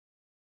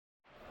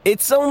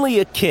It's only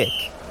a kick,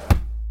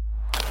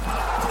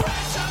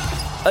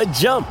 a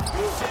jump,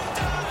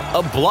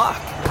 a block.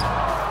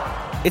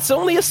 It's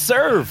only a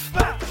serve.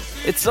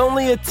 It's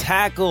only a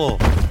tackle,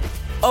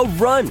 a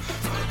run.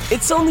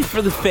 It's only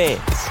for the fans.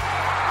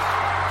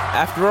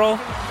 After all,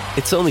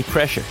 it's only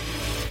pressure.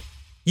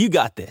 You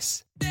got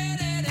this.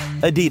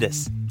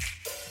 Adidas.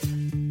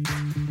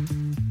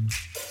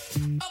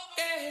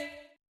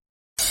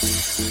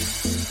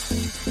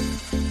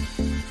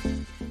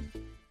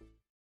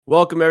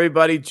 Welcome,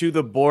 everybody, to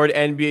the Board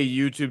NBA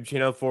YouTube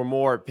channel for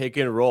more Pick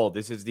and Roll.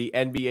 This is the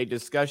NBA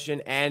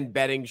discussion and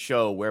betting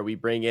show where we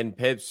bring in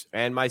Pips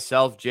and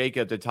myself,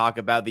 Jacob, to talk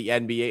about the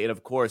NBA and,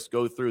 of course,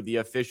 go through the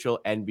official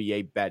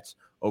NBA bets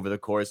over the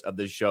course of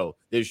the show.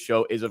 This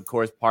show is, of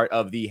course, part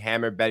of the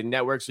Hammer Betting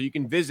Network, so you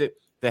can visit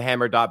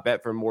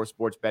thehammer.bet for more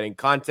sports betting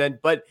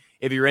content. But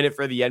if you're in it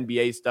for the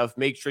NBA stuff,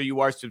 make sure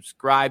you are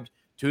subscribed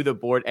to the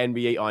Board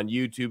NBA on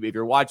YouTube. If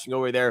you're watching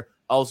over there,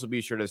 also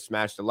be sure to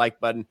smash the like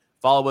button.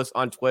 Follow us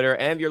on Twitter,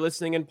 and if you're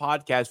listening in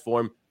podcast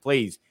form,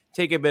 please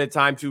take a bit of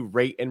time to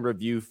rate and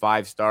review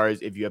 5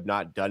 stars if you have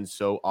not done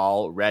so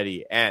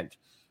already. And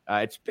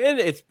it's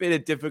been a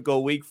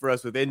difficult week for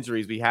us with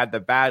injuries. We had the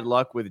bad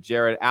luck with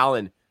Jared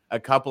Allen a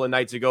couple of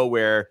nights ago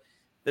where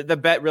the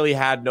bet really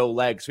had no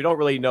legs. We don't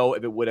really know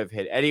if it would have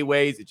hit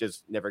anyways. It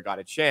just never got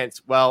a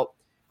chance. Well,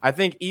 I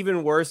think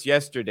even worse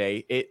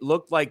yesterday, it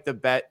looked like the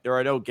bet, there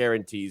are no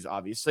guarantees,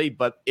 obviously,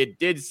 but it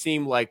did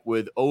seem like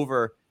with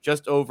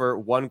just over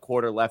 1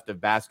 quarter left of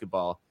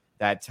basketball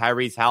that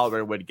Tyrese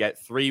Halliburton would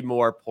get 3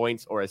 more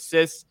points or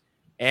assists,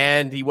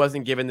 and he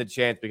wasn't given the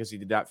chance because he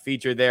did not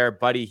feature there.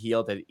 Buddy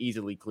Hield had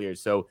easily cleared.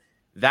 So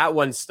that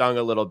one stung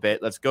a little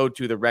bit. Let's go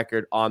to the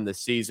record on the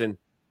season.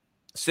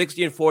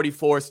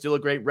 60-44, still a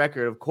great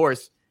record, of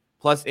course,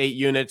 plus 8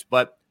 units,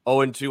 but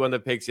 0-2 on the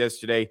picks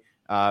yesterday.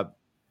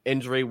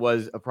 Injury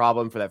was a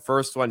problem for that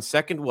first one.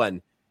 Second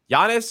one,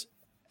 Giannis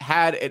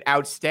had an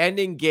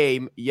outstanding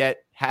game,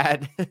 yet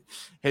had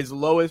his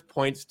lowest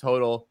points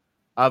total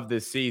of the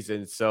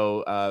season.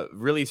 So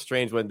really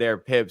strange one there.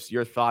 Pips,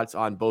 your thoughts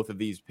on both of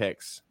these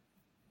picks?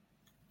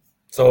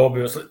 So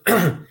obviously,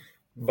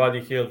 Buddy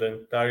Hield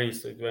and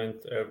Tyrese, it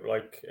went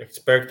like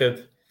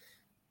expected.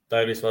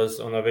 Tyrese was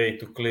on a way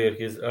to clear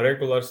his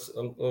regular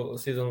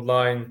season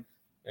line.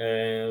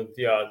 And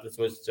yeah, this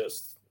was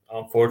just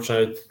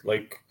unfortunate.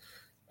 Like,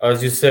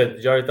 as you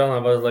said, Jared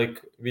Allen was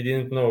like, we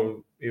didn't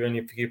know even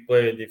if he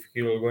played, if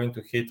he was going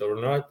to hit or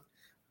not.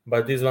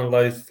 But this one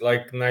was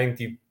like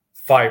 95%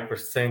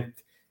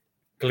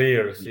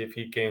 clears if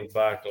he came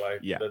back. Like,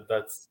 yeah.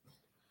 That's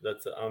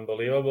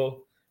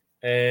unbelievable.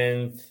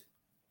 And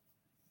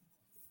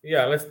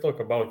yeah, let's talk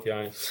about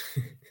Giannis.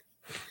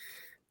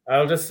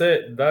 I'll just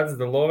say that's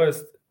the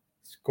lowest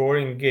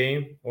scoring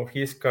game of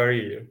his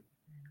career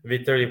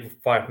with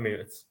 35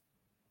 minutes.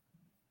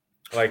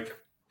 Like,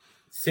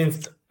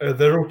 since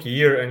the rookie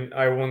year, and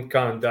I won't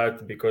count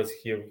that because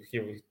he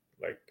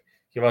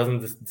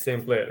wasn't the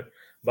same player.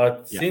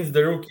 But since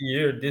the rookie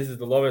year, this is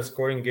the lowest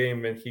scoring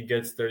game when he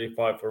gets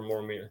 35 or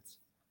more minutes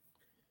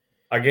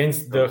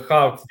against the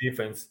Hawks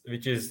defense,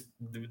 which is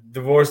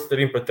the worst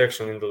rim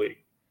protection in the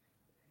league.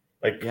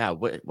 Like, yeah,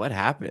 what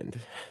happened?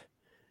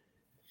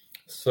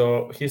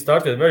 So he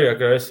started very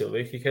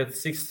aggressively. He had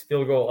 6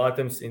 field goal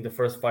attempts in the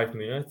first 5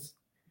 minutes.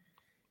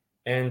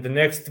 And the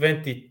next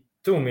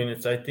 22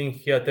 minutes, I think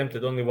he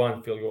attempted only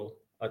 1 field goal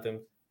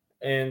attempt.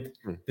 And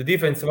the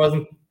defense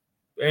wasn't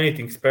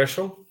anything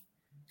special.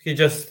 He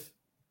just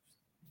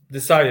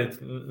decided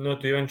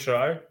not to even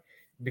try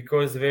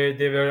because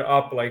they were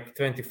up like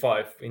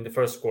 25 in the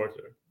first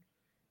quarter.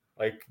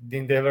 Like,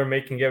 they were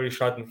making every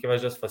shot and he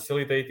was just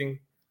facilitating.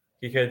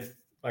 He had,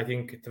 I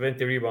think,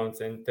 20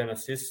 rebounds and 10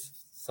 assists.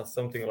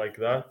 Something like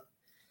that.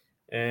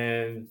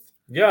 And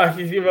yeah,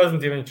 he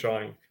wasn't even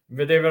trying.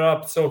 But they were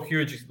up so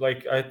huge.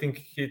 Like, I think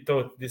he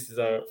thought this is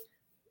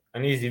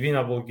an easy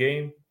winnable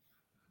game.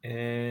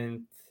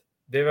 And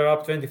they were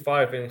up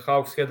 25 and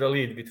Hawks had a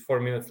lead with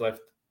 4 minutes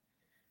left.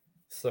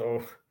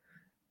 So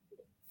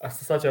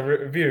that's such a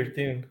weird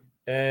thing.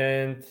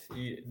 And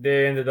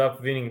they ended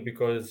up winning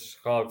because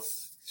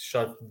Hawks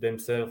shot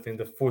themselves in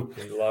the foot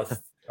in the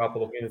last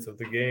couple of minutes of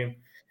the game.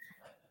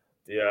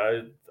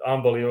 Yeah,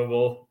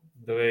 unbelievable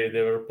the way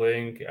they were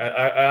playing.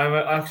 I'm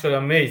actually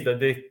amazed that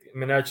they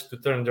managed to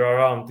turn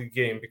around the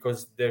game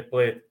because they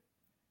played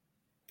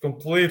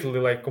complete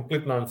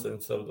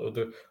nonsense of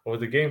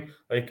the game.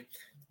 Like,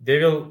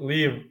 they will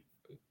leave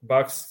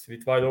Bucks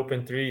with wide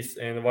open threes,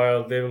 and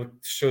while they will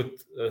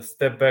shoot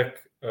step back,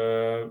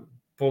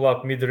 pull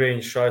up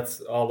mid-range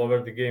shots all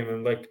over the game.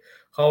 And like,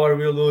 how are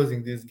we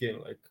losing this game?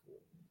 Like,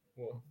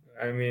 well,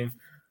 I mean,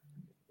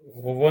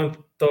 we won't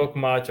talk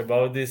much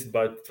about this,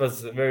 but it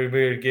was a very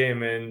weird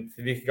game, and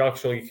we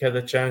actually had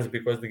a chance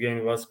because the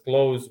game was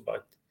close.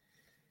 But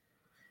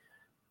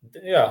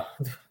yeah,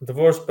 the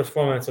worst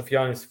performance of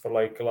Giannis for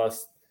like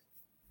last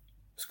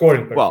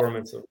scoring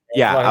performance.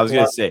 I was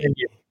going to say.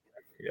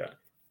 Yeah,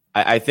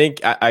 I think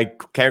I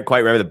can't quite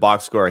remember the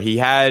box score. He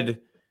had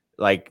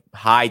like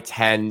high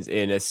 10s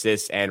in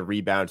assists and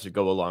rebounds to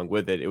go along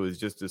with it. It was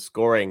just the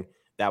scoring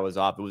that was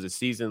off. It was a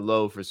season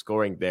low for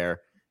scoring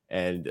there.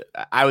 And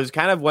I was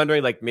kind of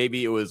wondering, like,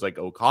 maybe it was like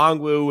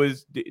Okongwu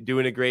was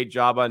doing a great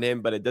job on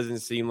him, but it doesn't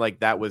seem like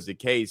that was the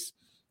case.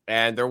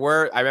 And I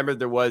remember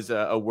there was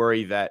a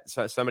worry that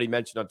somebody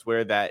mentioned on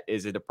Twitter that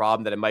is it a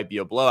problem that it might be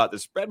a blowout? The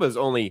spread was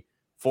only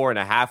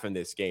 4.5 in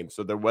this game.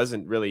 So there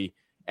wasn't really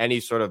any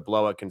sort of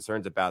blowout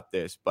concerns about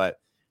this, but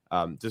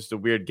just a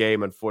weird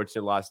game,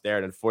 unfortunate loss there,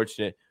 and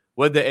unfortunate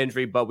with the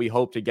injury, but we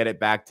hope to get it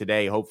back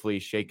today, hopefully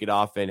shake it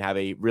off and have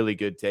a really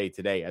good day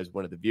today, as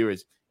one of the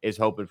viewers is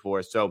hoping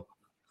for. So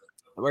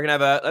we're going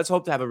to let's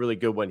hope to have a really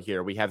good one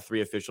here. We have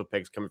 3 official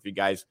picks coming for you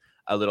guys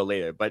a little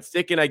later, but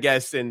sticking, I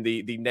guess, in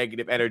the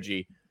negative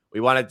energy, we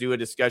want to do a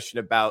discussion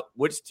about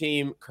which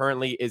team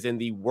currently is in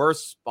the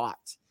worst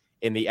spot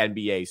in the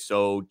NBA.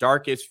 So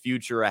darkest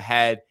future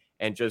ahead,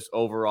 and just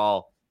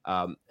overall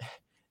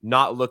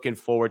not looking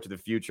forward to the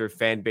future.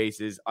 Fan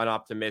bases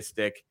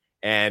unoptimistic.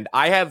 And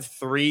I have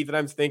 3 that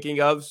I'm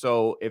thinking of.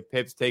 So if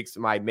Pips takes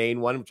my main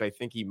one, which I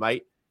think he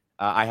might,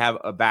 I have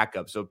a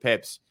backup. So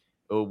Pips,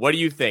 what do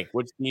you think?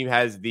 Which team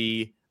has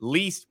the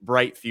least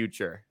bright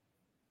future?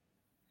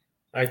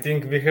 I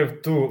think we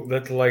have 2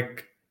 that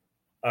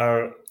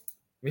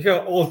we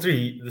have all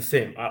 3 the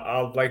same.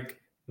 I'll like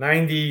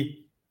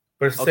 90%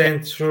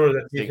 sure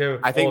that we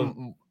have. I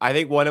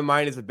think one of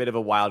mine is a bit of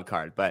a wild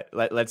card, but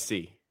let's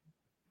see.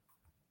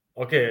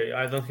 Okay,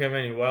 I don't have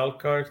any wild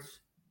cards,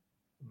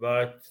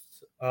 but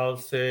I'll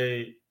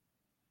say,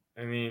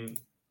 I mean,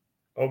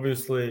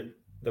 obviously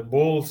the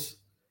Bulls,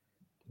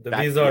 the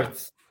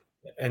Wizards,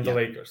 and the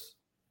Lakers.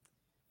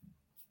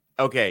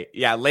 Okay,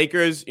 yeah,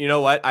 Lakers. You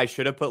know what? I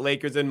should have put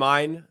Lakers in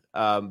mine,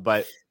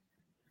 but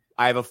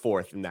I have a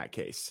 4th in that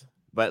case.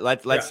 But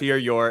let's hear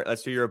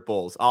your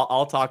Bulls.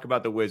 I'll talk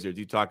about the Wizards.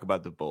 You talk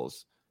about the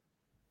Bulls.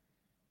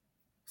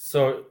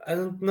 So I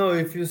don't know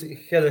if you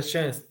had a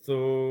chance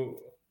to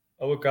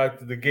look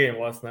at the game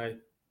last night.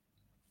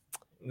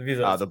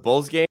 The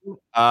Bulls game.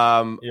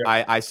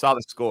 I saw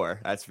the score.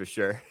 That's for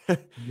sure.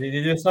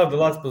 Did you saw the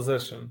last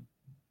possession?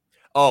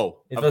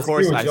 Oh, of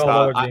course I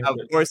saw. Of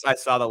course I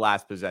saw the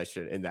last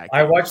possession in that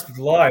game. I watched it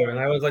live and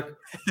I was like,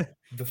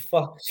 "The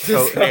fuck?"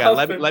 So hang on,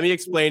 let me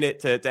explain it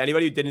to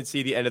anybody who didn't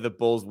see the end of the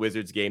Bulls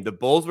Wizards game. The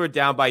Bulls were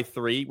down by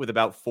 3 with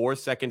about 4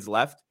 seconds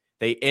left.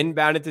 They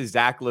inbounded to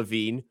Zach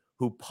LaVine,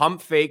 who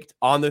pump faked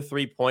on the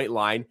 3-point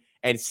line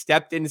and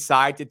stepped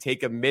inside to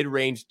take a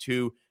mid-range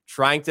 2,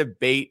 trying to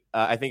bait,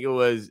 I think it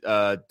was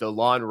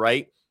DeLon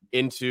Wright,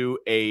 into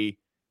a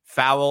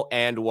foul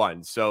and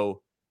 1.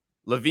 So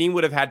LaVine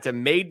would have had to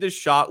make the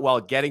shot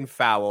while getting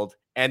fouled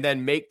and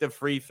then make the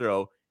free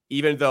throw,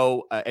 even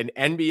though an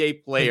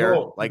NBA player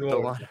like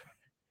DeLon...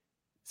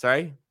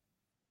 Sorry?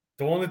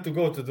 Only to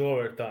go to the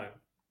overtime.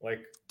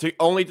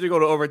 Only to go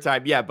to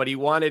overtime, yeah, but he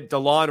wanted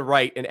DeLon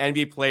Wright, an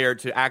NBA player,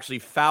 to actually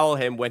foul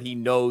him when he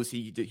knows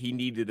he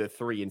needed a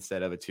 3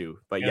 instead of a 2.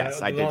 But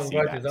yes, I did see DeLon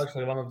that. Wright is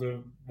actually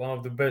one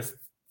of the best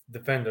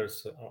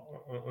defenders.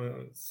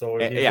 So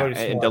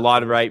and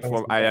DeLon Wright,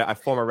 a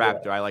former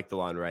Raptor. I like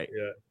DeLon Wright.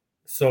 Yeah.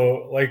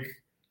 So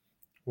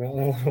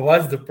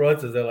what's the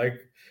process? They're like,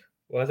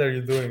 what are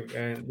you doing?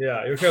 And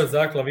yeah, you have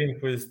Zach LaVine,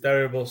 who is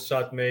terrible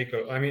shot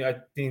maker. I mean, I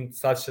think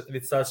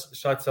with such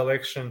shot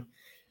selection,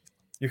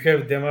 you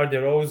have DeMar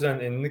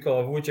DeRozan and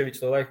Nikola Vucevic,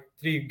 so like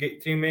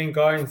three main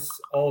guys,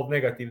 all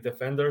negative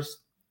defenders,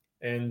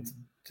 and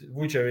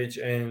Vucevic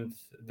and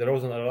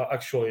DeRozan are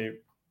actually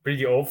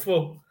pretty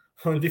awful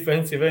on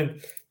defensive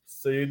end.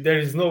 So there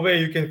is no way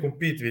you can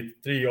compete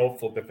with 3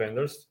 awful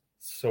defenders.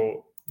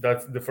 So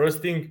that's the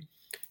first thing.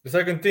 The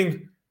second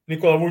thing,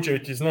 Nikola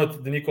Vucevic is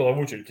not the Nikola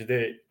Vucevic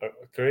they are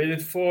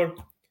traded for.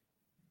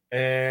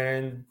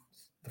 And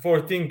the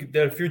fourth thing,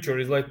 their future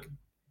is like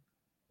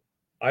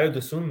Ayo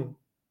Dosunmu,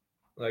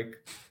 like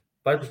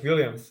Patrick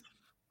Williams.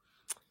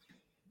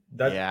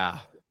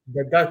 That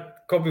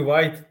Kobe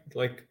White,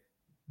 like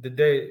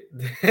they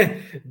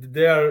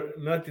are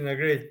not in a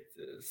great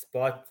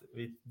spot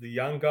with the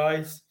young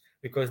guys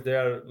because they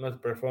are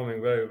not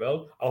performing very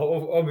well.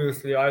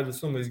 Obviously, Ayo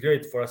Dosunmu is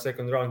great for a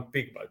second round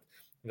pick, but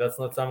that's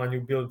not someone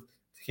you build.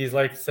 He's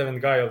like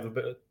third guy of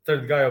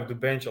the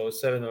bench, or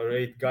 7 or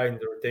 8 guy in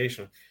the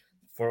rotation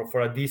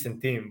for a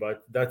decent team.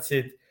 But that's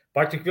it.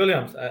 Patrick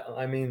Williams,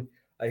 I mean,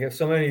 I have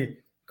so many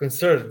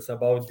concerns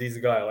about this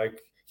guy. Like,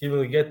 he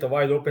will get a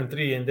wide open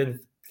 3 and then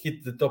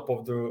hit the top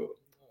of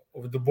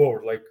the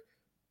board like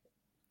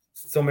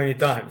so many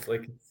times.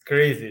 Like, it's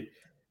crazy.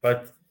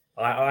 But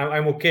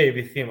I'm okay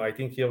with him. I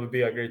think he will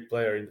be a great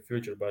player in the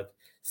future. But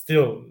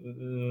still,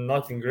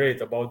 nothing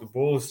great about the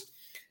Bulls.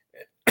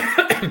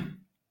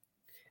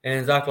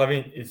 And Zach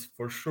LaVine is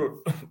for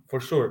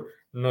sure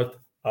not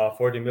a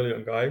 40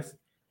 million guy.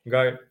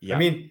 Yeah. I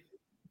mean,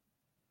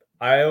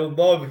 I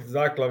love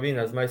Zach LaVine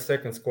as my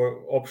second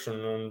score option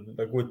on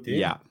a good team.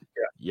 Yeah.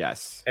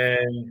 Yes.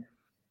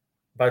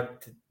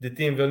 But the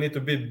team will need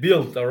to be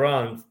built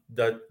around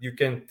that. You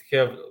can't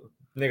have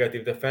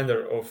negative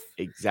defender of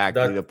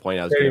exactly the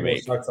point I was going to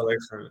make. Shot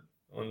selection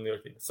on your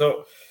team.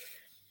 So,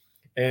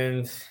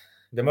 and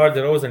DeMar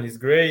DeRozan is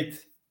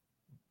great,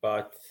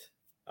 but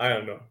I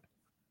don't know.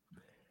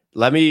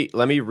 Let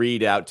me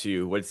read out to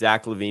you what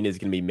Zach LaVine is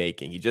going to be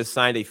making. He just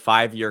signed a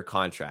 5-year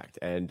contract,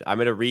 and I'm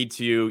going to read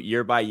to you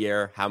year by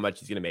year how much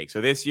he's going to make. So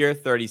this year,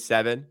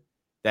 37,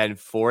 then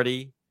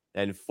 40,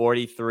 then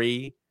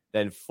 43,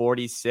 then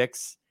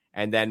 46,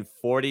 and then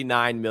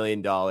 $49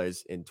 million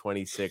in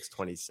 26,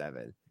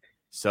 27.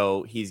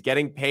 So he's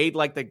getting paid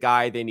like the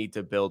guy they need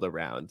to build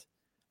around.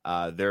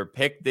 Their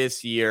pick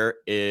this year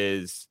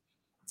is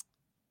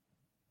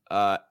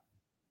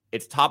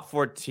it's top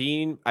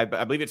 14. I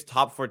believe it's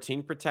top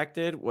 14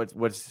 protected.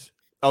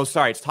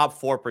 It's top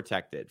 4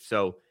 protected.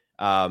 So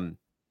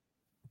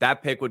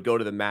that pick would go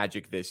to the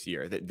Magic this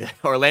year. The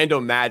Orlando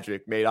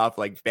Magic made off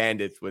like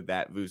bandits with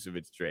that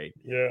Vucevic trade.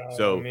 Yeah,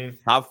 So I mean,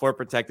 top 4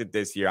 protected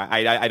this year.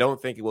 I don't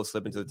think it will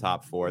slip into the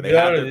top 4. They we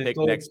have their already pick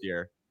talk, next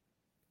year.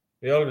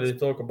 we already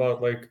talk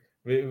about like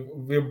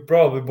we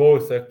probably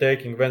both are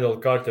taking Wendell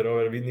Carter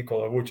over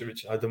Nikola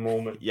Vucevic at the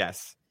moment.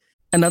 Yes.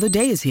 Another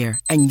day is here,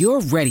 and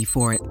you're ready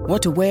for it.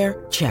 What to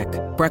wear? Check.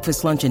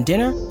 Breakfast, lunch, and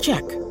dinner?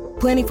 Check.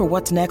 Planning for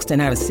what's next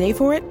and how to save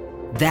for it?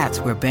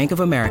 That's where Bank of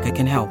America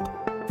can help.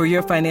 For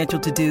your financial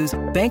to-dos,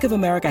 Bank of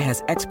America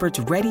has experts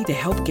ready to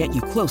help get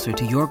you closer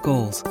to your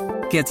goals.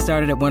 Get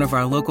started at one of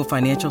our local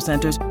financial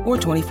centers or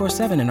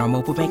 24/7 in our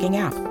mobile banking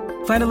app.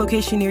 Find a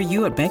location near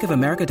you at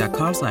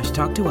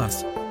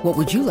bankofamerica.com/talktous. What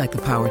would you like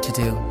the power to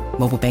do?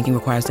 Mobile banking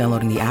requires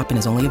downloading the app and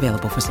is only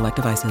available for select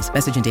devices.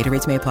 Message and data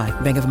rates may apply.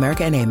 Bank of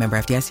America NA, member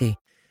FDIC.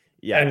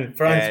 Yeah. And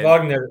Franz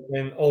Wagner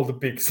and all the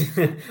picks.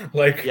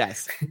 Like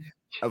yes,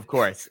 of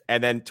course.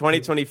 And then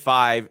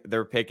 2025,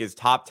 their pick is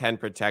top 10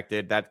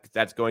 protected.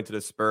 That's going to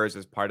the Spurs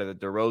as part of the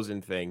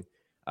DeRozan thing.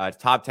 It's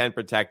top 10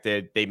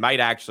 protected. They might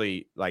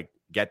actually like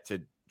get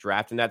to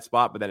draft in that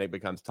spot, but then it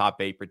becomes top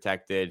 8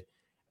 protected.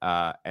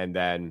 And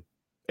then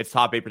it's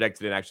top 8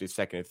 protected in actually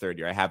second and third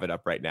year. I have it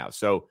up right now.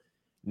 So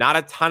not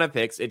a ton of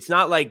picks. It's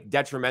not like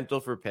detrimental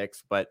for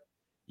picks, but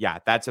yeah,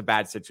 that's a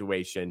bad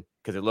situation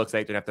because it looks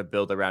like they're going to have to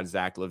build around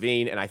Zach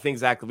LaVine. And I think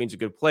Zach LaVine's a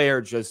good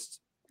player, just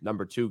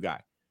number 2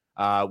 guy.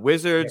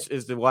 Wizards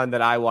is the one that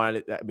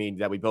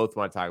that we both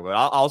want to talk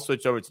about. I'll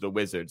switch over to the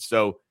Wizards.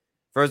 So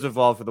first of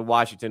all, for the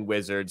Washington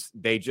Wizards,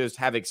 they just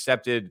have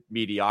accepted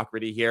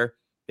mediocrity here.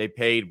 They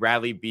paid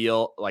Bradley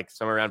Beal like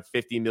somewhere around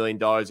 $50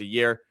 million a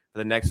year for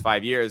the next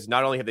 5 years.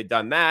 Not only have they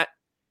done that,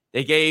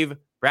 they gave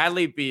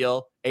Bradley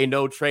Beal a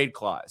no trade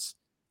clause.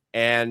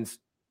 And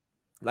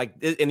like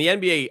in the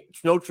NBA,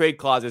 no trade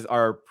clauses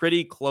are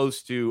pretty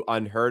close to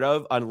unheard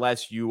of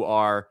unless you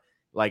are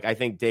like, I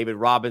think David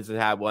Robinson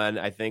had one.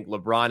 I think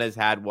LeBron has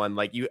had one.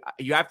 Like you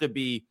have to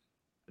be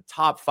a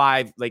top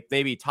 5, like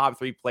maybe top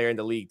 3 player in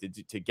the league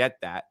to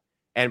get that.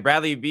 And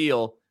Bradley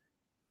Beal,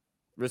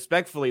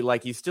 respectfully,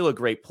 like he's still a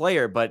great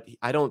player, but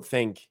I don't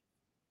think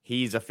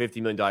he's a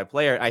 $50 million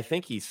player. I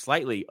think he's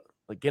slightly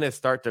like going to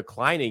start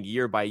declining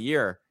year by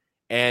year.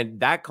 And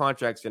that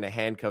contract's going to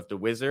handcuff the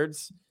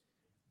Wizards.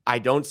 I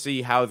don't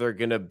see how they're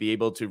going to be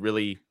able to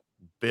really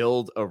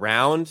build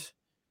around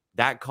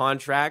that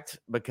contract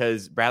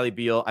because Bradley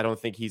Beal, I don't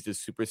think he's the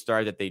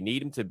superstar that they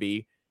need him to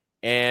be.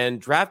 And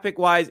draft pick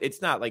wise,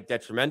 it's not like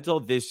detrimental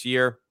this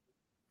year.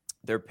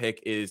 Their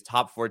pick is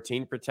top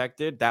 14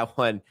 protected. That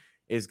one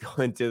is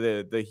going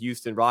to the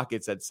Houston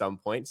Rockets at some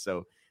point.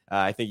 So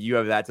I think you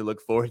have that to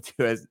look forward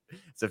to as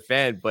a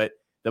fan. But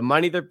the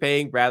money they're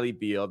paying Bradley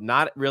Beal,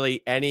 not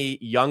really any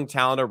young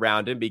talent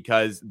around him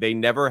because they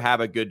never have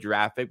a good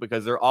draft pick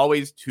because they're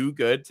always too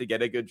good to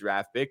get a good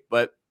draft pick.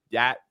 But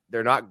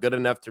they're not good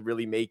enough to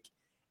really make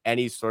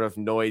any sort of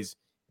noise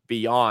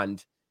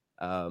beyond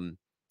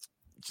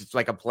just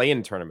like a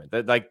play-in tournament.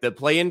 Like the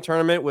play-in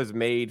tournament was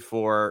made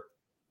for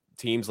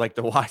teams like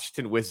the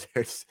Washington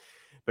Wizards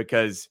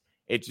because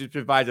it just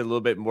provides a little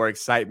bit more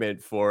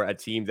excitement for a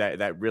team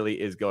that really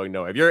is going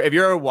nowhere. If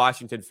you're a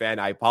Washington fan,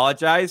 I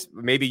apologize.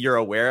 Maybe you're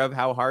aware of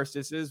how harsh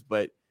this is,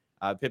 but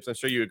Pips, I'm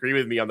sure you agree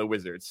with me on the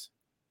Wizards.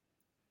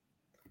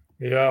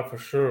 Yeah, for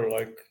sure.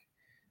 Like,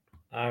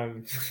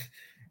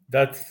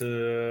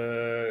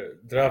 that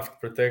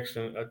draft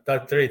protection,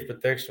 that trade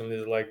protection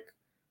is like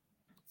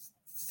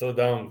so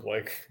dumb.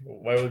 Like,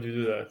 why would you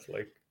do that?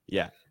 Like,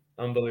 yeah,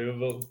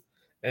 unbelievable.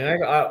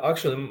 And I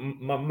actually,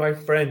 my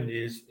friend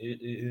is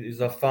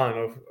a fan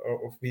of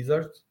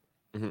Wizards,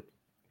 and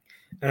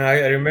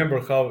I remember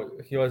how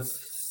he was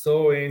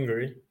so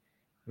angry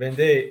when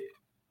they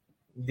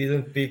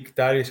didn't pick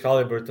Tyrese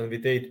Halliburton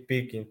with 8th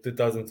pick in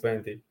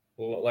 2020.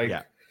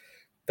 Like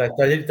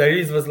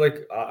Tyrese was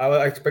like,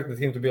 I expected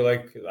him to be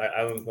like,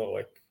 I don't know,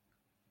 like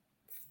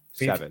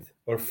 7th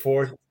or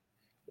 4th,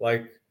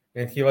 like,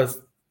 and he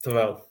was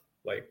 12th.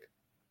 Like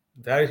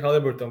Tyrese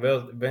Halliburton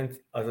went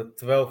as a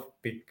 12th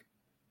pick.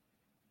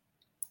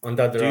 On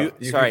that draft.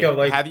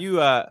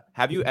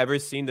 Have you ever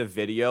seen the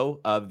video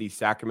of the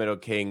Sacramento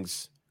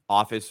Kings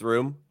office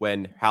room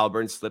when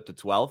Halliburton slipped to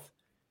 12th?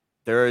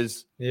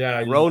 There's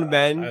grown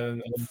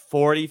men,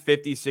 40,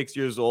 56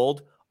 years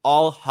old,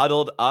 all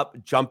huddled up,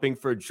 jumping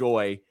for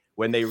joy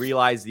when they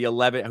realized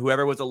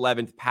whoever was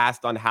 11th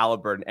passed on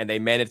Halliburton, and they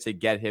managed to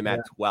get him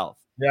at 12th.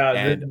 Yeah,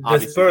 and the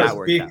Spurs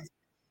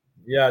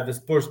the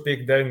Spurs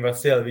picked Devin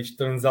Vassell, which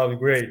turns out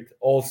great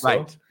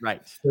also.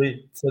 Right.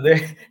 So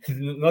they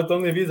not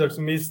only Wizards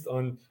missed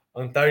on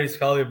Tyrese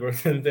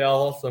Halliburton, they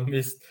also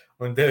missed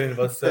on Devin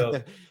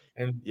Vassell.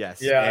 And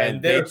Yes, and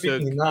and they were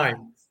picking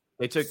 9.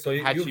 they took So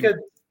you Hachi. had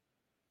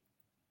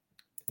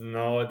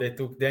no, they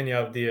took Danny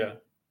Avdija.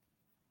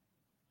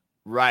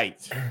 Right.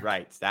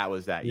 That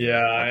was that year.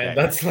 Yeah, Okay. and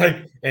that's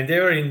and they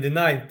were in the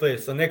 9th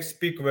place. So next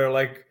pick were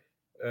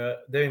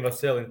Devin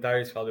Vassell and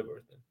Tyrese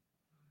Halliburton.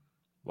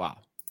 Wow.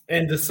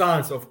 And the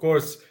Suns, of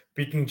course,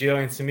 picking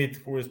Jalen Smith,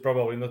 who is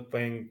probably not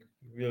playing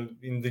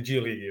in the G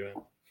League even.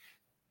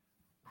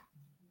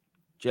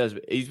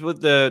 He's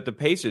with the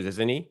Pacers,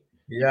 isn't he?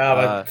 Yeah,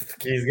 but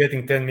he's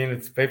getting 10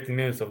 minutes, 15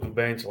 minutes of the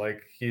bench.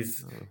 Like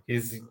he's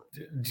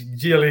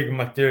G League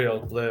material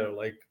player.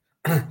 Like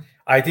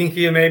I think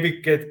he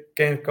maybe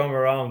can come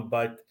around,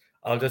 but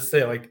I'll just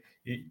say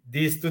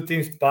these two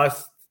teams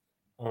passed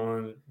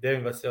on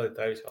Devin Vassell and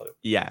Tyrese Halliburton.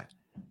 Yeah.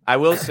 I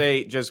will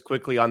say just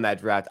quickly on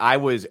that draft, I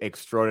was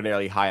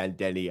extraordinarily high on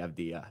Denny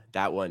Avdija.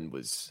 That one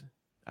was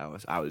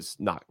I was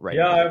not right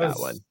about that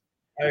one.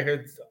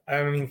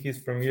 I mean,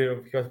 he's from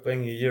Europe. He was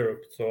playing in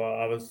Europe, so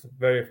I was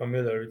very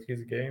familiar with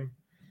his game.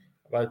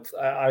 But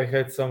I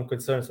had some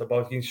concerns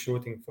about his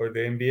shooting for the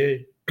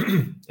NBA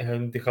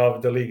and how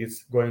the league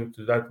is going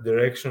to that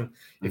direction.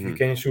 If you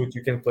can shoot,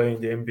 you can play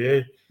in the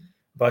NBA.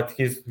 But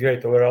he's a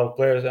great overall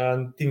player,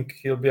 and I think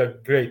he'll be a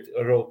great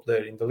role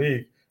player in the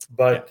league.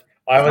 But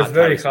I was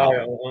very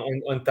high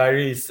on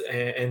Tyrese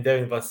and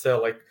Devin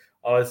Vassell. Like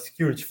I was a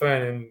huge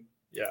fan, and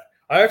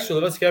I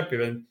actually was happy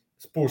when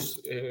Spurs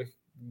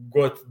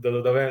got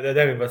the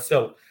Devin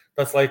Vassell.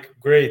 That's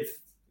great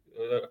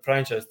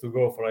franchise to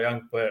go for a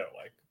young player.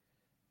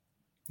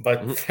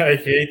 But I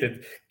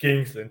hated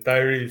Kings and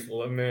Tyrese.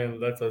 Man,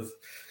 that was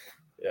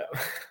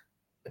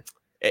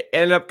It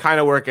ended up kind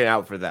of working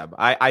out for them.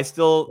 I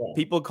still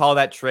people call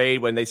that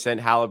trade when they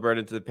sent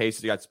Halliburton to the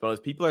Pacers, got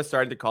Sabonis. People are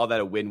starting to call that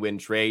a win-win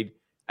trade.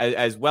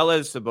 As well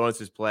as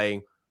Sabonis is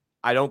playing,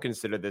 I don't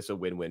consider this a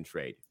win-win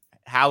trade.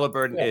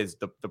 Halliburton is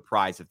the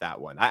prize of that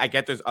one. I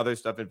get there's other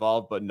stuff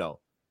involved, but no.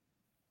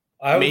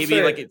 Maybe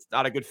it's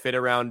not a good fit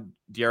around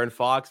De'Aaron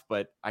Fox,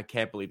 but I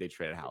can't believe they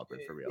traded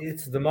Halliburton for real.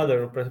 It's the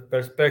matter of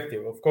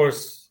perspective. Of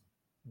course,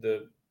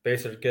 the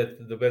Pacers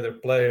get the better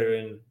player,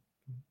 and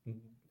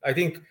I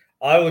think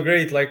I will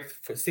grade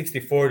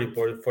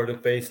 60-40 for the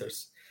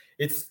Pacers.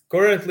 It's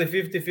currently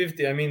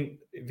 50-50. I mean,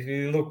 if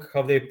you look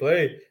how they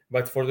play,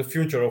 but for the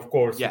future, of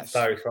course, it's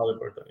Tyrese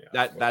Halliburton.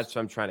 That's what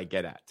I'm trying to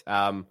get at.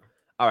 All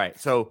right,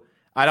 so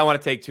I don't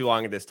want to take too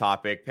long on this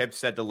topic. Pip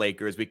said the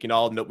Lakers. We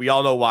all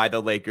know why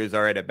the Lakers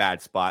are in a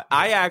bad spot.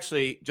 I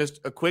actually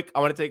I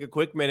want to take a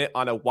quick minute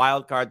on a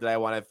wild card that I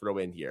want to throw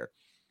in here.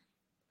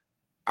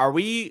 Are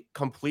we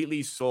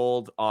completely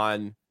sold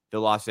on the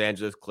Los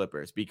Angeles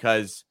Clippers?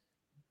 Because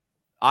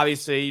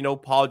obviously,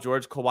 Paul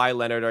George, Kawhi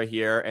Leonard are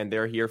here, and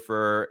they're here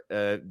for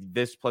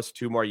this plus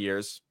 2 more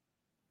years.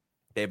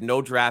 They have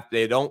no draft.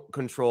 They don't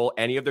control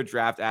any of their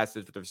draft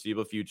assets for the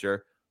foreseeable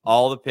future.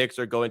 All the picks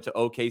are going to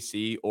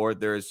OKC or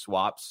there's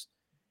swaps.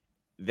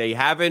 They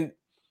haven't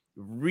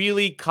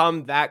really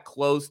come that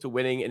close to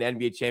winning an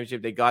NBA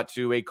championship. They got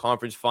to a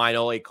conference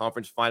final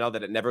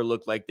that it never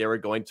looked like they were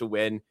going to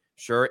win.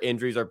 Sure,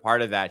 injuries are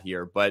part of that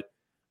here, but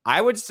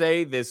I would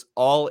say this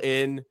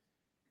all-in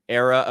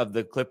era of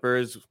the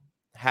Clippers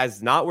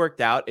has not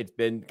worked out. It's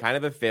been kind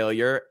of a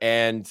failure,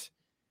 and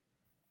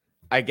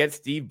I get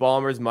Steve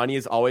Ballmer's money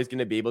is always going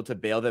to be able to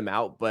bail them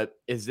out, but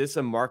is this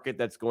a market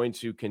that's going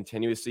to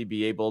continuously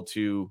be able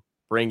to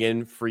bring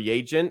in free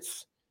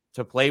agents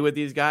to play with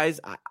these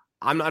guys?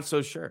 I'm not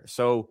so sure.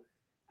 So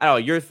I don't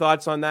know, your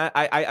thoughts on that?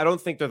 I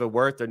don't think they're the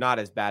worst. They're not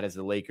as bad as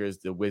the Lakers,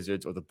 the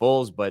Wizards, or the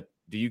Bulls, but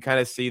do you kind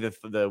of see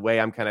the way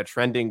I'm kind of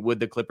trending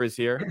with the Clippers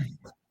here?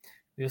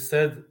 You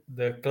said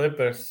the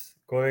Clippers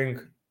going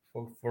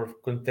for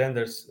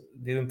contenders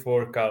didn't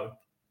work out.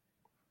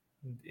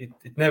 It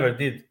never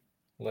did.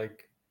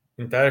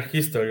 Entire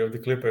history of the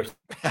Clippers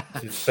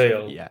is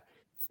failed.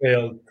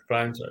 Failed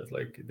franchise.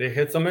 They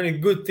had so many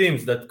good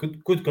teams that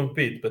could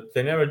compete, but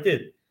they never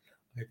did.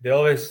 They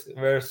always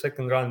were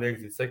second round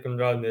exit.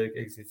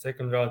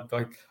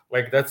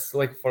 That's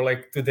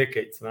for 2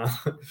 decades now.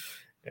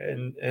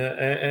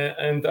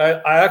 and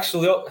I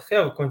actually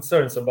have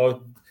concerns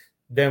about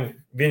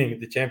them winning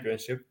the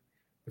championship,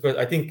 because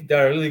I think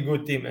they're a really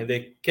good team and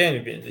they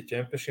can win the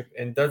championship.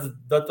 And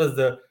that was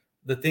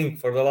the thing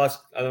for the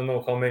last, I don't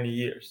know how many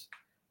years.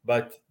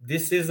 But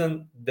this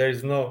season, there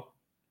is no...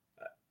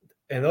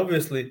 And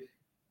obviously,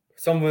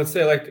 some will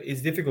say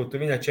it's difficult to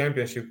win a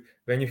championship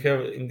when you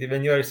are in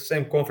the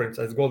same conference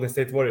as Golden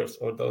State Warriors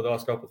or the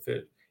last couple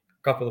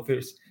of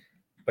years.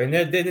 But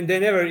they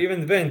never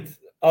even went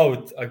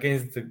out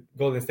against the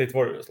Golden State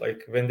Warriors,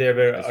 when they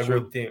were a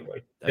good team.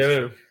 They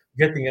were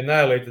getting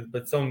annihilated,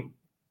 but some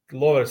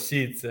lower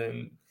seeds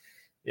and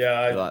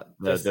the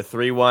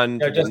 3-1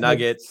 to the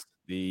Nuggets,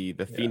 the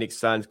Phoenix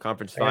Suns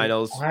conference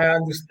finals. I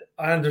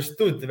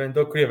understood when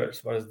Doc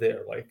Rivers was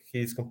there,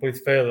 his complete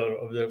failure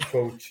of the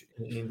coach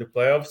in the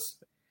playoffs.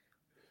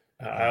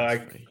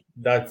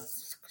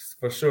 That's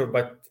for sure.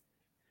 But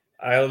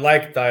I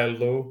like Tyler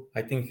Lue.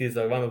 I think he's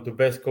one of the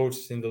best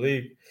coaches in the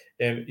league.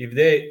 And if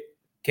they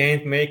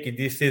can't make it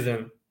this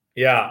season,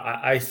 yeah,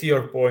 I see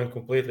your point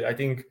completely. I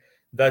think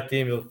that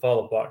team will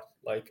fall apart.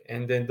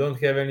 And then don't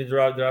have any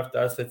draft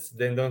assets.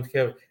 Then don't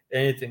have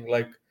anything.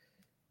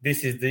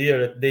 This is the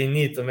year that they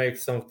need to make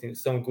some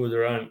good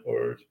run,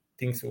 or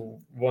things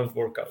won't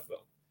work out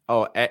well.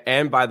 Oh,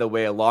 and by the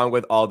way, along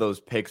with all those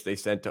picks they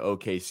sent to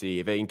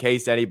OKC, in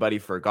case anybody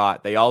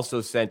forgot, they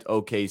also sent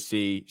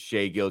OKC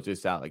Shai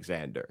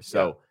Gilgeous-Alexander.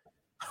 So,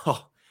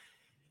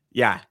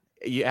 yeah,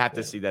 you have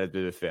to see that as a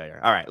bit of a failure.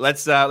 All right,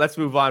 let's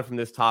move on from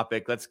this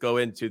topic. Let's go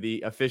into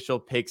the official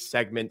picks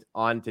segment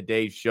on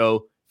today's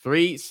show.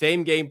 3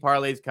 same game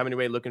parlays coming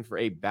away, looking for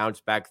a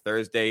bounce back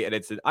Thursday, and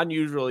it's an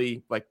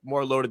unusually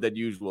more loaded than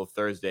usual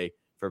Thursday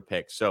for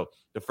picks. So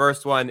the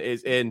first one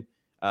is in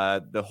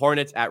the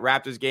Hornets at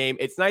Raptors game.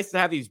 It's nice to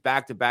have these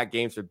back-to-back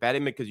games for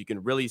betting because you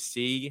can really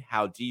see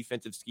how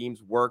defensive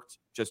schemes worked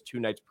just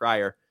 2 nights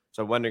prior.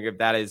 So I'm wondering if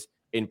that is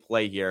in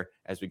play here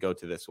as we go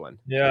to this one.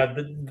 Yeah,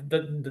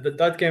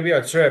 that can be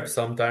a trap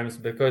sometimes,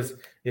 because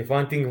if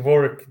one thing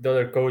work, the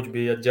other coach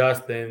be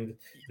adjust, and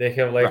they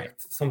have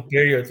some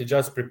period to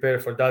just prepare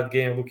for that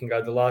game, looking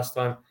at the last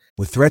one.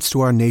 With threats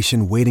to our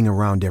nation waiting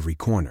around every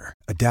corner,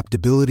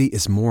 adaptability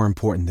is more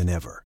important than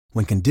ever.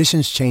 When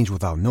conditions change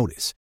without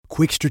notice,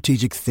 quick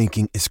strategic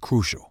thinking is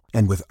crucial.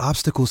 And with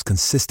obstacles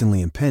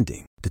consistently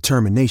impending,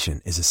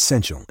 determination is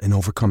essential in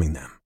overcoming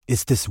them.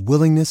 It's this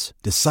willingness,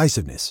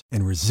 decisiveness,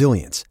 and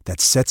resilience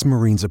that sets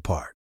Marines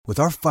apart. With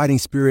our fighting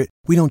spirit,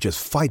 we don't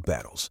just fight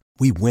battles,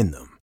 we win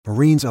them.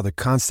 Marines are the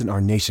constant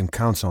our nation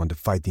counts on to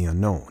fight the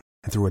unknown.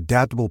 And through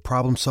adaptable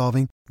problem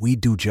solving, we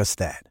do just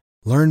that.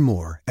 Learn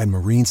more at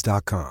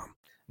marines.com.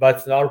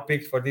 But our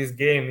pick for this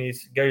game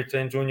is Gary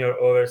Trent Jr.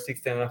 over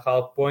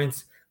 16.5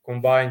 points,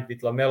 combined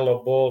with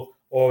LaMelo Ball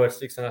over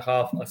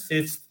 6.5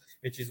 assists,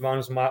 which is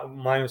minus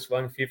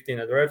 115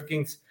 at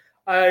DraftKings.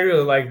 I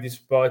really like this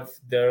spot.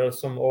 There are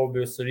some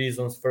obvious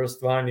reasons.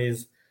 First one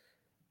is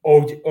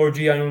OG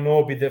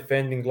Anunoby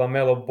defending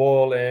LaMelo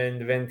Ball,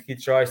 and when he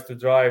tries to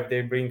drive,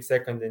 they bring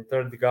second and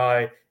third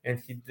guy,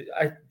 and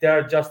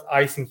they're just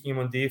icing him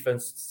on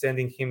defense,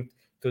 sending him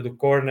to the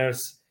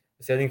corners,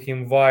 setting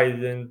him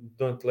wide, and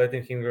don't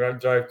letting him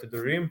drive to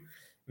the rim,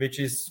 which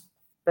is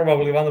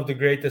probably one of the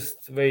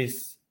greatest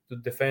ways to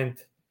defend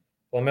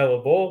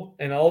LaMelo Ball,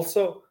 and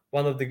also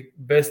one of the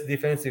best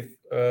defensive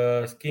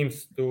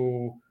schemes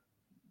to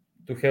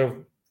have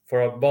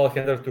for a ball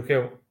handler to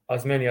have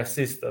as many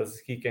assists as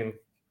he can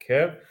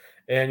have.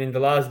 And in the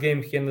last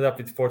game, he ended up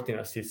with 14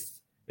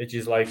 assists, which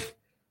is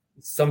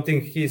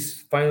something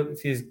he's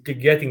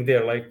getting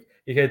there.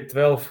 He had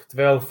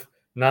 12,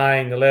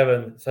 9,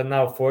 11, so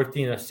now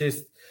 14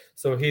 assists.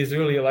 So he's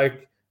really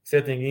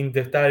setting in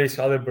the Tyrese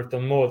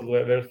Haliburton mode,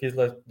 where he's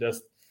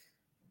just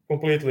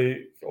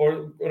completely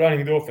or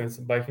running the offense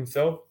by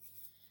himself.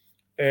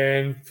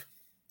 And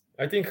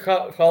I think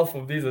half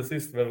of these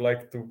assists were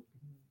to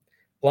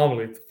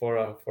Plumlee for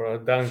a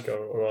dunk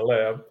or a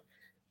layup.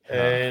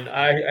 And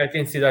I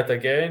can see that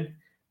again,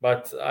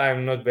 but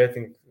I'm not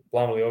betting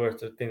Plumlee over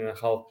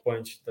 13.5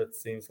 points. That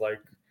seems like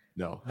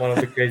one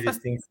of the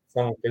craziest things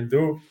someone can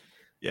do.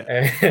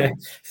 Yeah.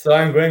 So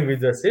I'm going with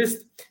the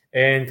assist.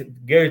 And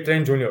Gary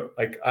Trent Jr.,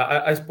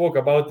 I spoke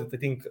about it, I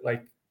think,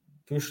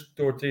 2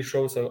 or 3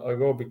 shows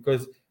ago,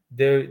 because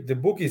the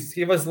bookies,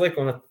 he was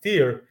on a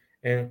tier,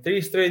 and 3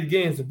 straight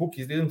games the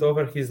bookies didn't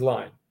over his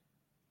line.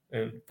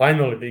 And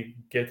finally they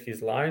get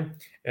his line.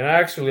 And I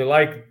actually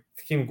like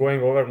him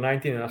going over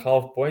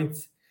 19.5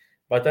 points,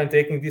 but I'm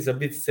taking this a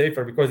bit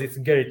safer because it's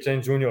Gary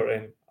Trent Jr.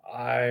 and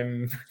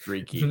I'm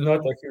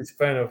not a huge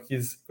fan of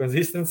his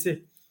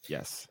consistency.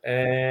 Yes.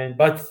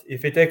 But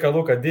if you take a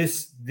look at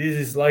this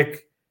is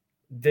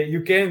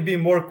you can't be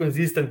more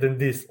consistent than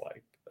this.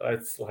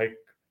 It's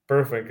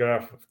perfect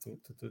graph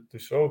to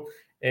show.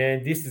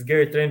 And this is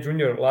Gary Trent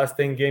Jr. last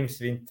 10 games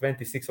in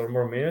 26 or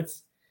more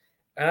minutes.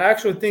 And I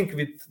actually think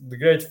with the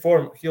great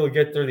form, he'll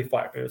get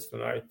 35 minutes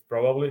tonight,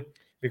 probably,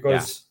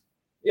 because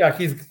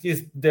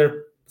he's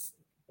there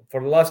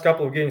for the last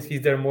couple of games.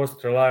 He's their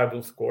most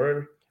reliable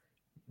scorer,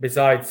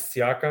 besides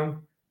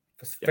Siakam.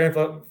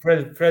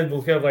 Fred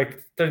will have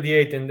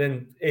 38 and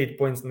then 8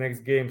 points next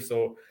game.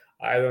 So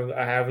I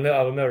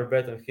will never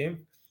bet on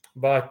him.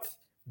 But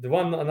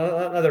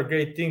another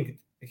great thing,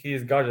 he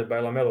is guarded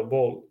by LaMelo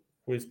Ball,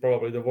 who is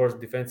probably the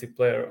worst defensive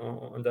player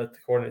on that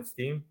Hornets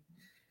team.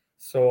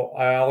 So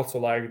I also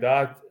like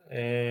that.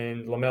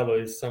 And LaMelo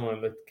is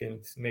someone that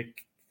can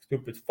make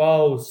stupid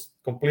fouls,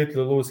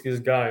 completely lose his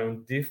guy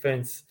on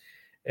defense.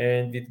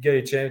 And with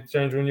Gary Trent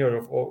Jr.,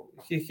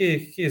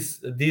 he's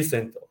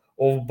decent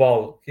off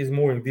ball. He's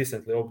moving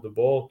decently off the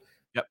ball.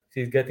 Yep.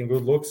 He's getting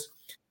good looks.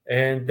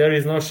 And there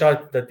is no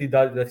shot that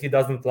he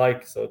doesn't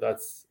like. So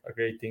that's a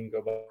great thing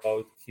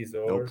about his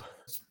overs.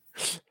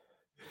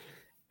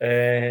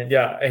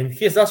 And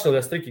he's actually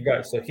a streaky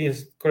guy. So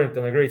he's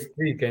currently on a great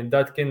streak, and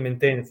that can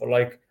maintain for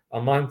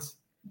a month.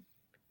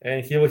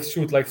 And he will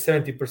shoot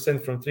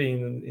 70% from 3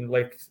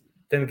 in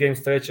 10 game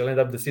stretch. He'll end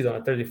up the season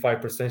at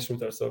 35%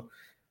 shooter. So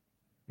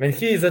when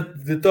he is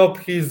at the top,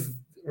 he's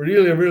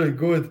really, really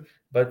good.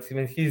 But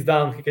when he's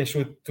down, he can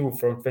shoot 2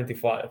 from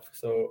 25.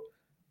 So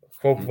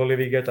hopefully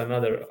we get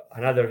another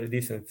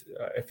decent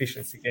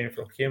efficiency game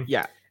from him.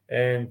 Yeah.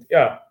 And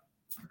yeah,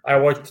 I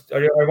watched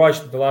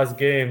the last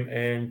game,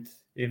 and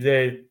if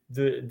they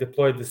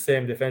deployed the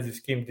same defensive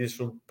scheme, this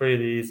should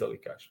pretty easily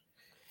catch.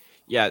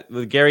 Yeah,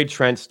 with Gary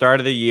Trent, start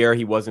of the year,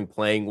 he wasn't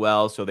playing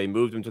well, so they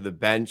moved him to the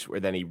bench where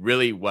then he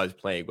really was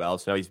playing well.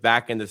 So now he's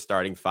back in the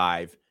starting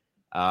five.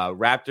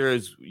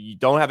 Raptors, you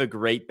don't have a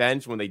great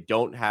bench when they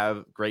don't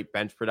have great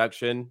bench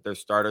production. Their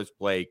starters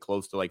play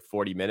close to like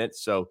 40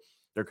 minutes, so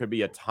there could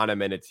be a ton of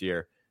minutes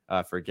here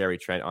for Gary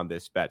Trent on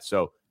this bet.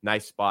 So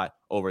nice spot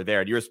over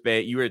there. You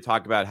were to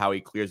talk about how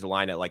he clears the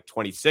line at like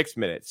 26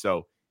 minutes,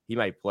 so he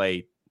might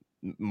play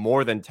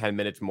more than 10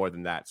 minutes more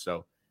than that.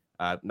 So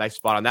nice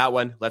spot on that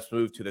one. Let's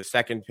move to the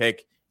second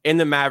pick in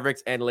the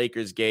Mavericks and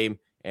Lakers game.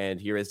 And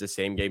here is the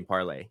same game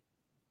parlay.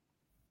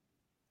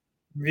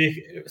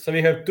 We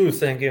have 2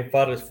 same game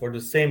parlays for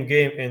the same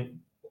game, and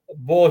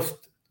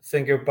both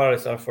same game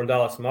parlays are for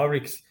Dallas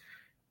Mavericks.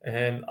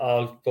 And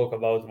I'll talk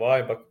about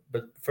why. But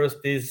first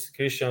is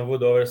Christian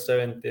Wood over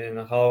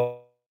 17.5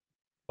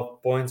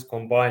 points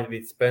combined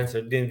with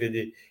Spencer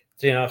Dinwiddie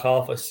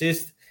 3.5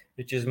 assists,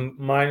 which is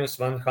minus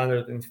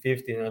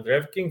 115 on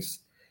DraftKings.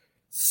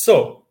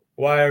 So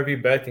why are we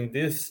betting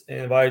this,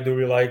 and why do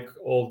we like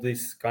all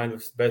these kind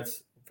of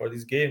bets for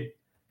this game?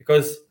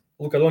 Because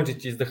Luka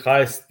Doncic is the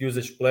highest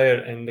usage player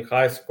and the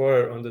highest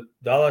scorer on the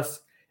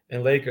Dallas,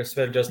 and Lakers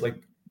were just like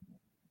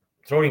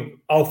throwing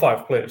all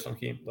 5 players on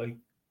him. Like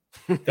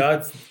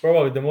that's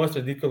probably the most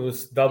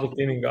ridiculous double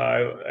teaming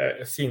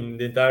I've seen in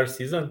the entire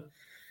season.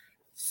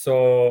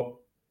 So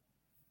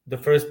the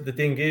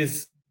thing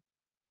is,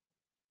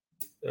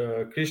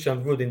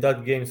 Christian Wood in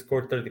that game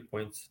scored 30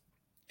 points.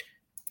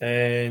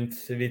 And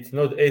with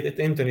not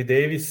Anthony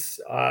Davis,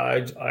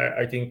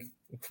 I think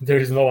there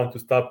is no one to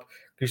stop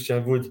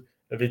Christian Wood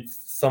with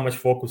so much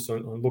focus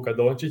on Luka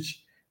Doncic.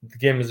 The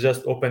game is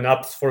just open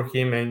ups for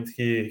him, and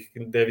he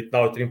with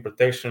now rim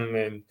protection,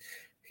 and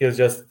he's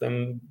just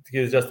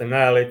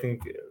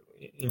annihilating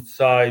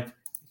inside.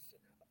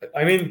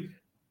 I mean,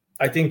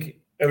 I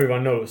think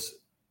everyone knows.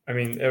 I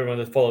mean, everyone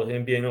that follows the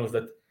NBA knows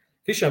that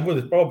Christian Wood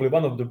is probably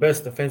one of the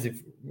best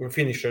offensive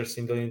finishers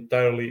in the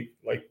entire league.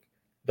 Like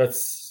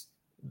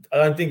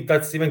I don't think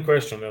that's even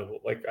questionable.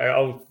 Like I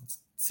would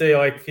say,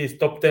 like he's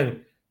top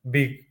 10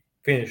 big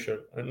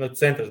finisher, not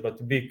centers,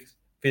 but big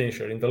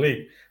finisher in the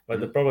league. But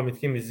the problem with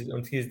him is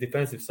on his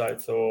defensive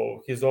side.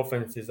 So his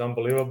offense is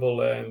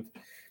unbelievable, and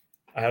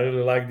I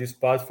really like this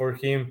spot for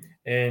him.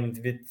 And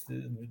with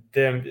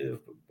them,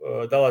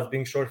 Dallas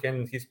being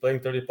shorthanded, he's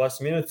playing 30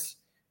 plus minutes.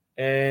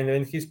 And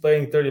when he's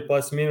playing 30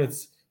 plus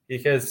minutes, he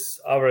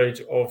has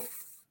average of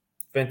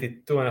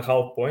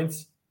 22.5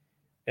 points.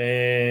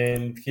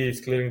 And he is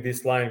clearing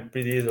this line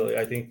pretty easily.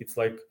 I think it's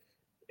like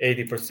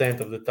 80%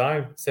 of the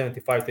time,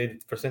 75 to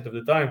 80% of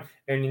the time.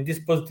 And in this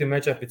positive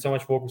matchup, with so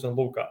much focus on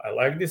Luka, I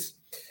like this.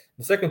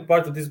 The second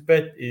part of this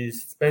bet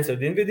is Spencer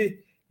Dinwiddie.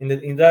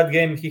 In that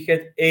game, he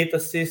had 8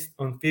 assists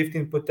on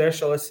 15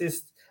 potential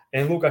assists,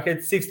 and Luka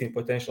had 16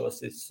 potential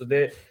assists.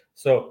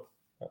 So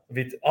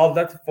with all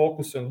that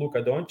focus on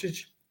Luka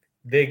Doncic,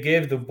 they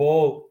gave the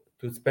ball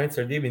to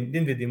Spencer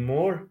Dinwiddie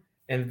more,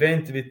 and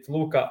went with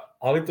Luka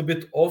a little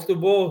bit off the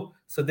ball,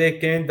 so they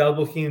can't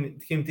double him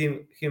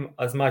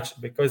as much,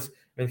 because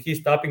when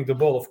he's tapping the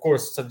ball, of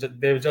course,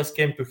 they just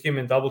came to him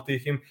and double team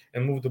him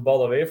and move the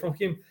ball away from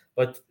him.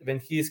 But when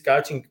he's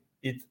catching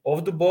it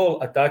off the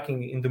ball,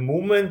 attacking in the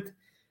movement,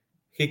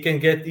 he can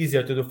get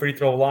easier to the free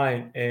throw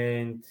line,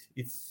 and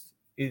it's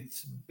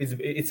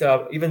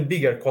a even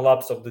bigger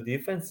collapse of the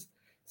defense.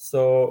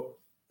 So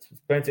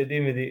Spencer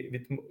Dinwiddie,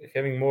 with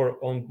having more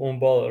on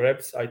ball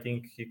reps, I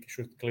think he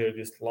should clear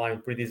this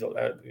line pretty easily.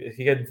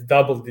 He had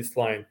doubled this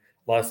line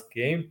last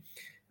game,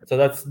 so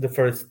that's the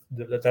first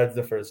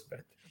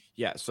bet.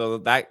 Yeah, so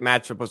that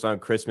matchup was on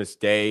Christmas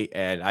Day,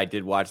 and I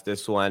did watch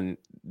this one.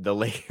 The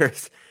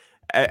Lakers,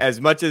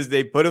 as much as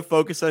they put a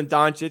focus on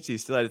Doncic, he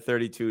still had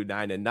 32,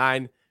 9, and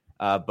 9.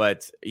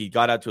 But he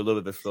got out to a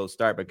little bit of a slow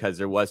start because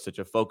there was such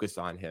a focus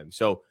on him.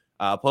 So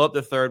pull up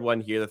the third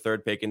one here, the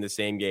third pick in the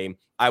same game.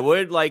 I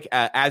would like,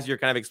 as you're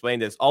kind of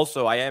explaining this,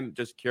 also, I am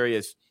just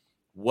curious,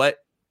 what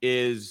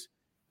is,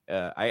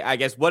 I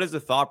guess, what is the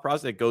thought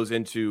process that goes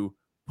into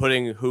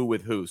putting who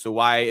with who? So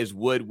why is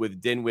Wood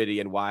with Dinwiddie,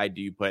 and why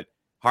do you put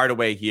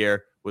Hardaway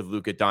here with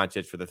Luka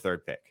Doncic for the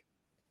third pick?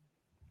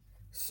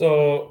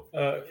 So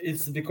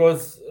it's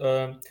because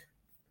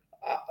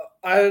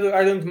I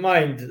don't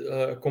mind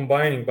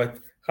combining, but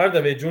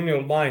Hardaway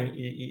Junior line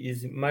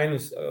is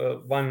minus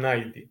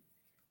 190.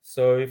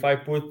 So if I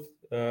put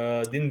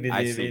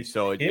Dinwiddie with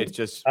so him, it's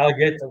just I'll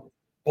get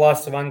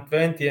plus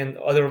 120, and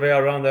other way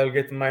around, I'll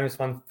get minus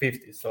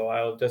 150. So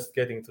I'll just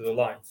get into the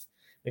lines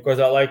because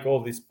I like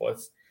all these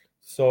spots.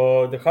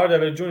 So the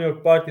Hardaway Junior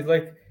part is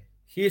like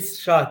he's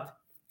shot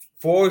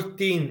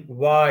 14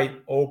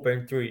 wide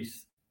open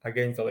threes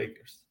against the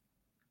Lakers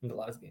in the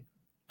last game.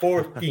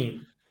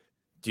 14.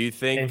 Do you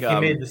think? And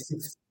he made the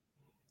six.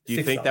 Do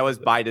you think that was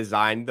by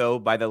design, though,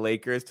 by the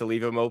Lakers to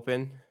leave him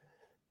open?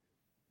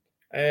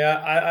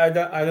 I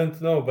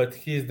don't know, but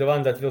he's the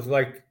one that feels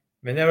like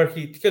whenever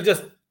he'll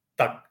just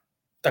tuck,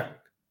 tuck.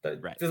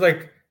 Right. It's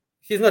like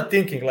he's not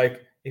thinking.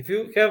 Like if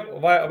you have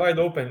wide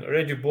open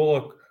Reggie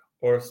Bullock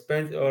or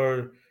Spence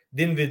or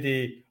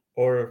Dinwiddie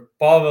or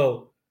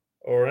Pavel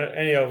or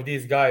any of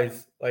these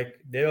guys, like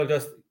they will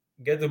just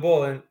get the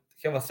ball and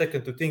have a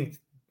second to think,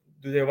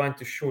 do they want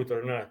to shoot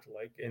or not?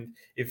 Like, and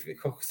if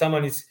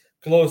someone is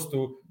close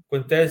to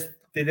contest,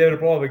 they will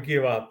probably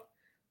give up.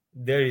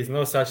 There is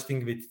no such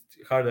thing with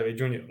Hardaway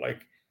Jr.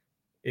 Like,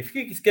 if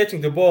he is catching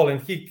the ball and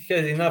he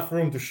has enough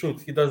room to shoot,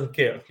 he doesn't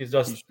care. He's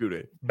just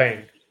shooting.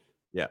 bang.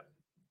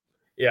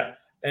 Yeah.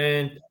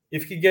 And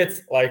if he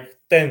gets like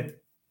 10,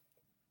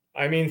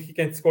 I mean, he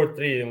can score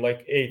 3 in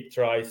like 8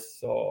 tries.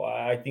 So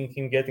I think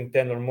him getting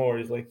 10 or more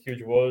is like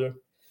huge volume.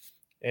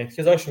 And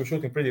he's actually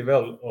shooting pretty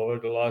well over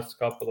the last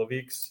couple of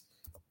weeks.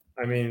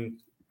 I mean,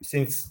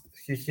 since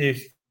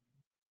he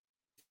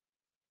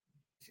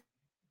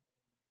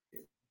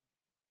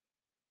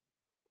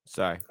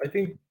Sorry. I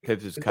think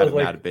Pips is it cutting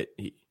was out a bit.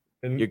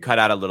 You cut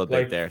out a little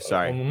bit there.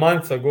 Sorry.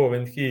 Months ago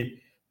when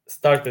he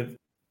started.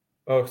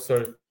 Oh,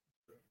 sorry.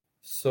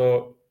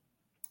 So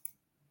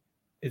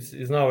it's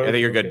now. I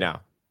think you're good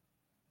now.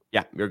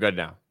 Yeah, you're good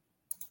now.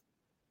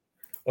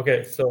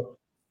 Okay, so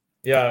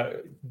yeah,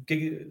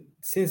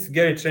 since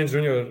Gary Trent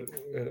Jr.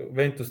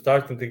 Went to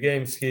start in the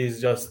games, he's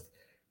just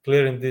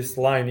clearing this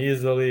line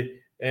easily.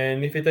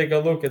 And if you take a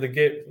look at the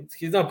game,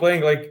 he's not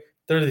playing like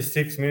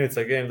 36 minutes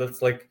a game.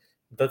 That's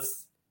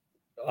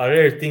a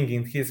rare thing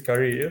in his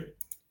career.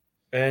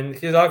 And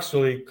he's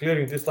actually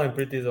clearing this line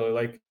pretty easily.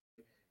 Like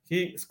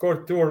he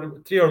scored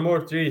 3 or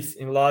more threes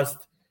in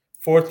last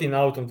 14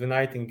 out of the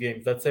 19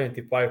 games. That's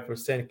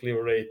 75%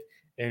 clear rate.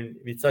 And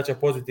with such a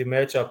positive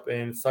matchup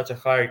and such a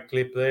high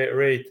clip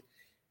rate,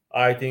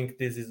 I think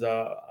this is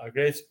a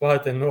great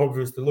spot. And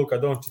obviously, Luka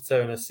Doncic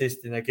 7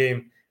 assists in a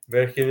game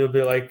where he will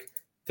be like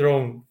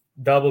throwing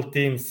double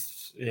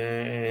teams.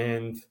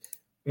 And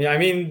I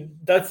mean,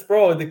 that's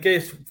probably the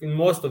case in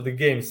most of the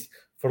games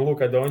for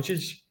Luka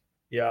Doncic.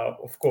 Yeah,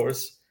 of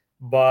course.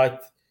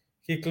 But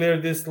he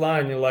cleared this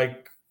line in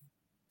like,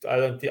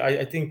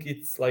 I think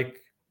it's like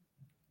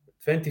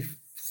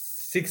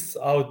 26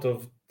 out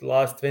of the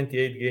last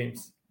 28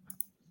 games.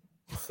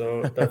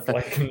 So that's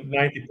like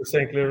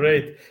 90% clear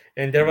rate.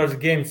 And there was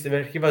games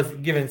where he was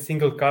given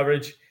single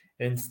coverage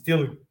and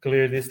still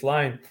clear this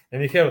line.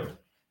 And we have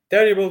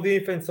terrible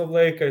defense of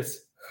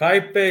Lakers, high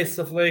pace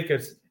of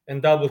Lakers,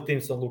 and double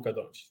teams on Luka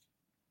Doncic.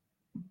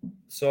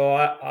 So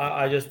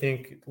I just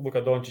think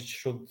Luka Doncic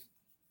should.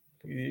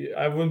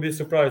 I wouldn't be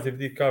surprised if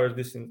he covered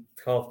this in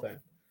halftime.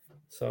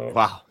 So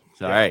wow.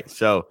 All right.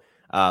 So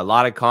a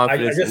lot of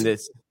confidence in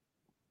this.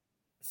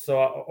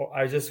 So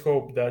I just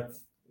hope that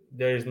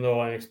there is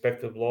no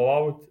unexpected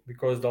blowout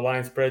because the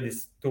line spread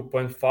is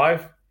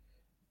 2.5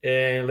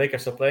 and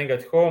Lakers are playing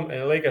at home,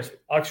 and Lakers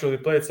actually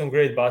played some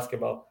great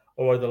basketball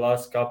over the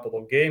last couple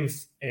of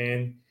games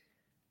and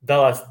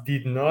Dallas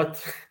did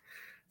not.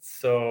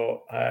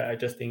 So I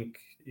just think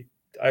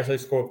I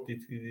just hope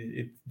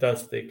it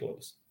does stay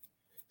close.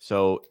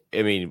 So,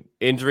 I mean,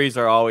 injuries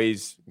are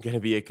always going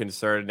to be a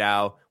concern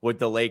now with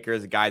the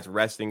Lakers. Guys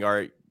resting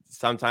are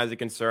sometimes a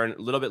concern.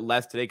 A little bit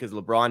less today because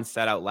LeBron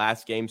sat out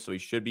last game, so he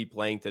should be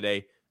playing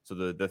today. So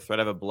the threat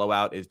of a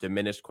blowout is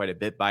diminished quite a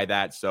bit by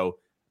that. So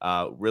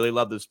really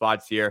love the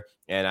spots here,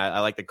 and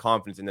I like the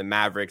confidence in the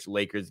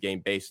Mavericks-Lakers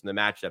game based on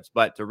the matchups.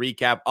 But to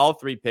recap, all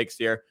 3 picks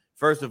here.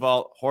 First of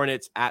all,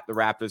 Hornets at the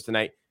Raptors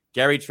tonight.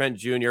 Gary Trent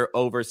Jr.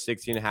 over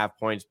 60.5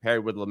 points,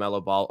 paired with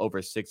LaMelo Ball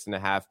over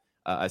 6.5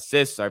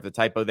 assists. Sorry for the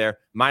typo there.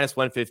 Minus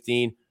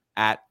 115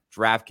 at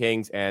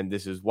DraftKings, and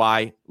this is why.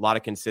 A lot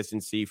of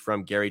consistency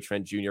from Gary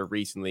Trent Jr.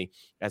 recently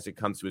as it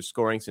comes to his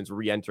scoring since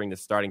re-entering the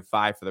starting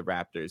 5 for the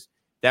Raptors.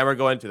 Then we're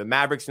going to the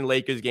Mavericks and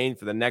Lakers game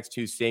for the next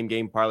 2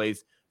 same-game parlays.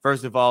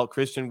 First of all,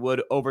 Christian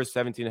Wood over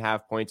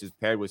 17.5 points is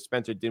paired with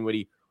Spencer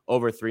Dinwiddie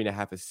over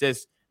 3.5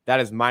 assists. That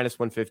is minus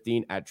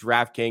 115 at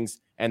DraftKings.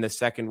 And the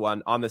second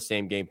one on the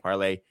same-game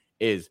parlay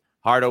is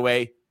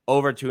Hardaway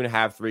over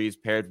 2.5 threes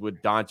paired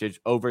with Doncic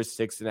over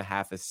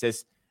 6.5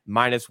 assists,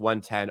 minus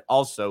 110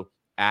 also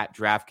at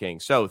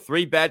DraftKings. So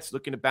 3 bets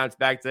looking to bounce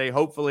back today.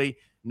 Hopefully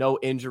no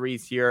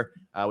injuries here.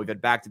 We've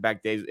had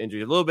back-to-back days of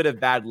injuries. A little bit of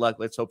bad luck.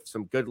 Let's hope for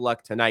some good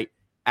luck tonight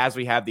as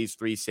we have these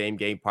 3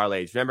 same-game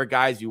parlays. Remember,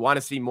 guys, you want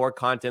to see more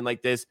content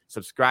like this,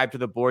 subscribe to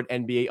the Board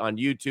NBA on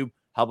YouTube.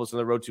 Help us on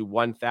the road to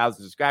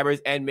 1,000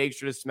 subscribers, and make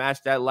sure to smash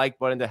that like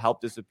button to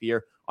help this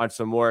appear on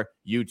some more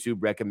YouTube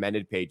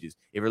recommended pages.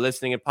 If you're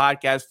listening in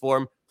podcast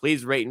form,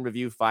 please rate and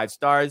review 5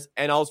 stars.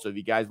 And also, if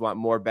you guys want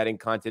more betting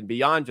content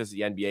beyond just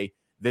the NBA,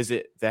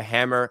 visit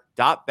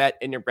thehammer.bet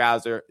in your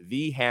browser,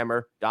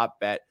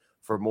 thehammer.bet,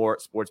 for more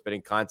sports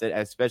betting content,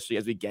 especially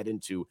as we get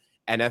into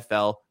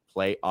NFL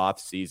playoff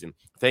season.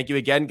 Thank you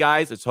again,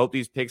 guys. Let's hope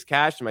these picks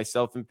cash. And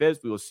myself and Pips,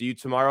 we will see you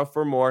tomorrow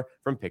for more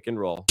from Pick and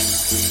Roll.